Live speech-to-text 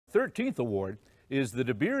13th award is the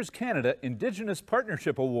De Beers Canada Indigenous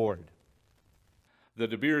Partnership Award. The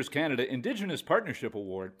De Beers Canada Indigenous Partnership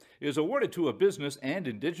Award is awarded to a business and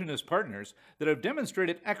Indigenous partners that have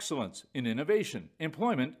demonstrated excellence in innovation,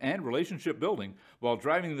 employment, and relationship building while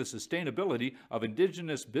driving the sustainability of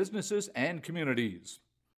Indigenous businesses and communities.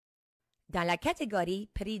 Dans la catégorie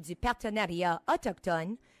Prix du partenariat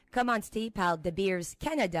autochtone, commandité par De Beers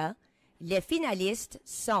Canada, les finalistes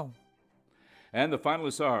sont. And the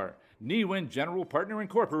finalists are Niwin General Partner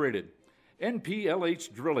Incorporated,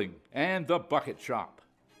 NPLH Drilling, and The Bucket Shop.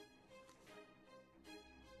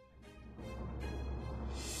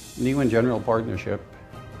 Niwin General Partnership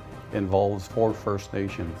involves 4 First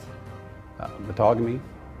Nations, Matagami,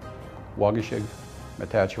 Wagashig,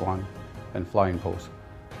 Matachewan, and Flying Post.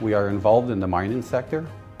 We are involved in the mining sector.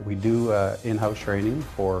 We do in-house training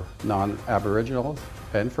for non-Aboriginals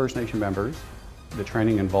and First Nation members. The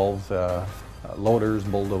training involves loaders,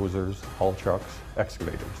 bulldozers, haul trucks,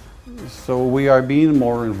 excavators. So we are being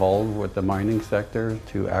more involved with the mining sector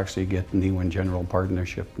to actually get Niwin General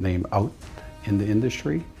Partnership name out in the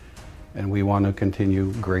industry. And we want to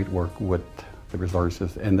continue great work with the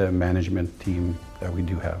resources and the management team that we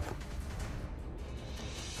do have.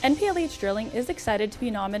 NPLH Drilling is excited to be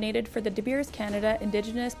nominated for the De Beers Canada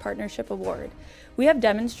Indigenous Partnership Award. We have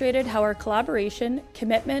demonstrated how our collaboration,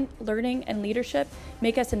 commitment, learning, and leadership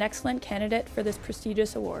make us an excellent candidate for this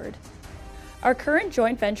prestigious award. Our current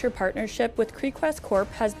joint venture partnership with CreekWest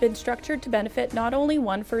Corp has been structured to benefit not only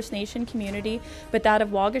one First Nation community, but that of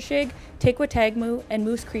Wagashig, Tequatagmu, and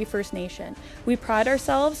Moose Cree First Nation. We pride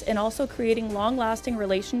ourselves in also creating long-lasting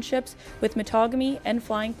relationships with Matagami and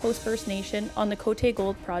Flying Post First Nation on the Cote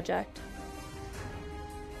Gold project.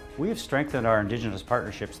 We have strengthened our Indigenous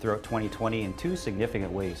partnerships throughout 2020 in 2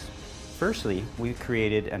 significant ways. Firstly, we've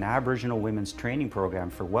created an Aboriginal women's training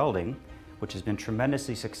program for welding, which has been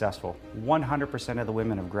tremendously successful. 100% of the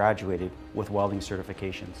women have graduated with welding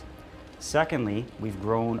certifications. Secondly, we've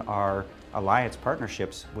grown our alliance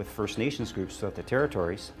partnerships with First Nations groups throughout the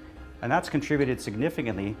territories, and that's contributed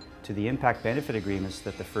significantly to the impact benefit agreements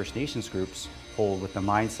that the First Nations groups hold with the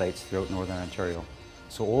mine sites throughout Northern Ontario.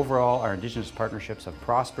 So overall, our Indigenous partnerships have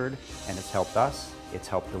prospered, and it's helped us, it's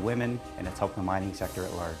helped the women, and it's helped the mining sector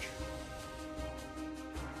at large.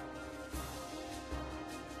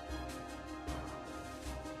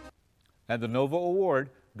 And the Nova Award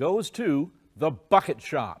goes to The Bucket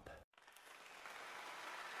Shop.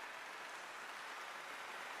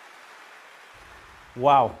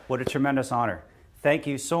 Wow, what a tremendous honor. Thank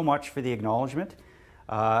you so much for the acknowledgement.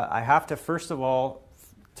 I have to first of all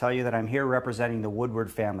tell you that I'm here representing the Woodward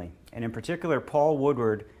family. And in particular, Paul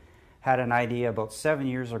Woodward had an idea about 7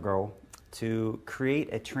 years ago to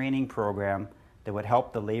create a training program that would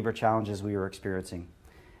help the labor challenges we were experiencing.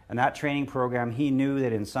 And that training program, he knew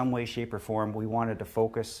that in some way, shape, or form, we wanted to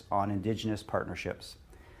focus on Indigenous partnerships.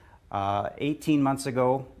 18 months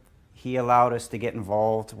ago, he allowed us to get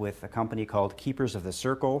involved with a company called Keepers of the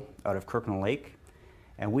Circle out of Kirkland Lake.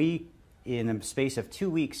 And we, in the space of 2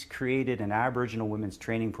 weeks, created an Aboriginal women's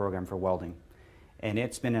training program for welding. And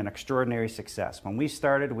it's been an extraordinary success. When we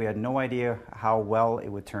started, we had no idea how well it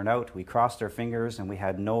would turn out. We crossed our fingers and we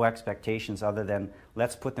had no expectations other than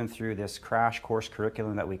let's put them through this crash course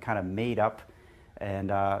curriculum that we kind of made up.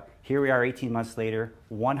 And here we are 18 months later,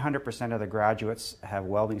 100% of the graduates have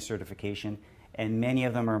welding certification, and many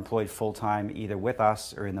of them are employed full-time either with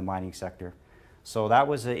us or in the mining sector. So that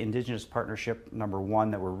was the Indigenous partnership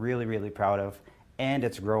 #1 that we're really, really proud of. And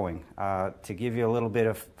it's growing. To give you a little bit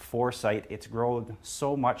of foresight, it's grown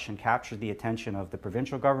so much and captured the attention of the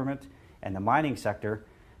provincial government and the mining sector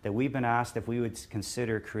that we've been asked if we would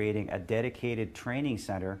consider creating a dedicated training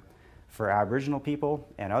center for Aboriginal people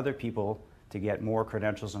and other people to get more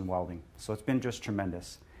credentials in welding. So it's been just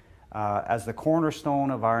tremendous. As the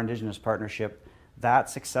cornerstone of our Indigenous partnership, that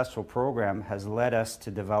successful program has led us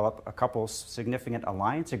to develop a couple significant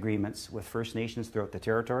alliance agreements with First Nations throughout the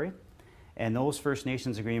territory. And those First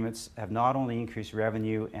Nations agreements have not only increased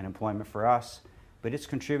revenue and employment for us, but it's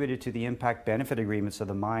contributed to the impact benefit agreements of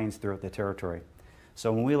the mines throughout the territory.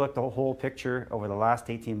 So when we look at the whole picture over the last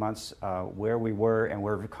 18 months, where we were and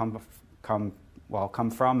where we've come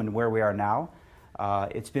from and where we are now,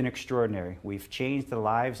 it's been extraordinary. We've changed the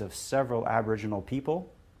lives of several Aboriginal people.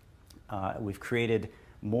 We've created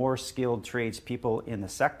more skilled tradespeople in the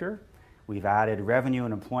sector. We've added revenue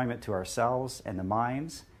and employment to ourselves and the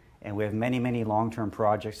mines. And we have many, many long-term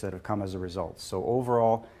projects that have come as a result. So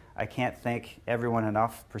overall, I can't thank everyone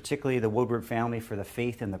enough, particularly the Woodward family, for the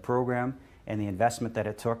faith in the program and the investment that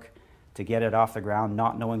it took to get it off the ground,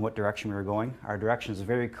 not knowing what direction we were going. Our direction is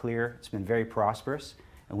very clear. It's been very prosperous.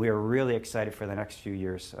 and we are really excited for the next few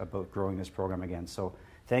years about growing this program again. So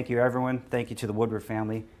thank you everyone, thank you to the Woodward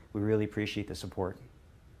family, we really appreciate the support.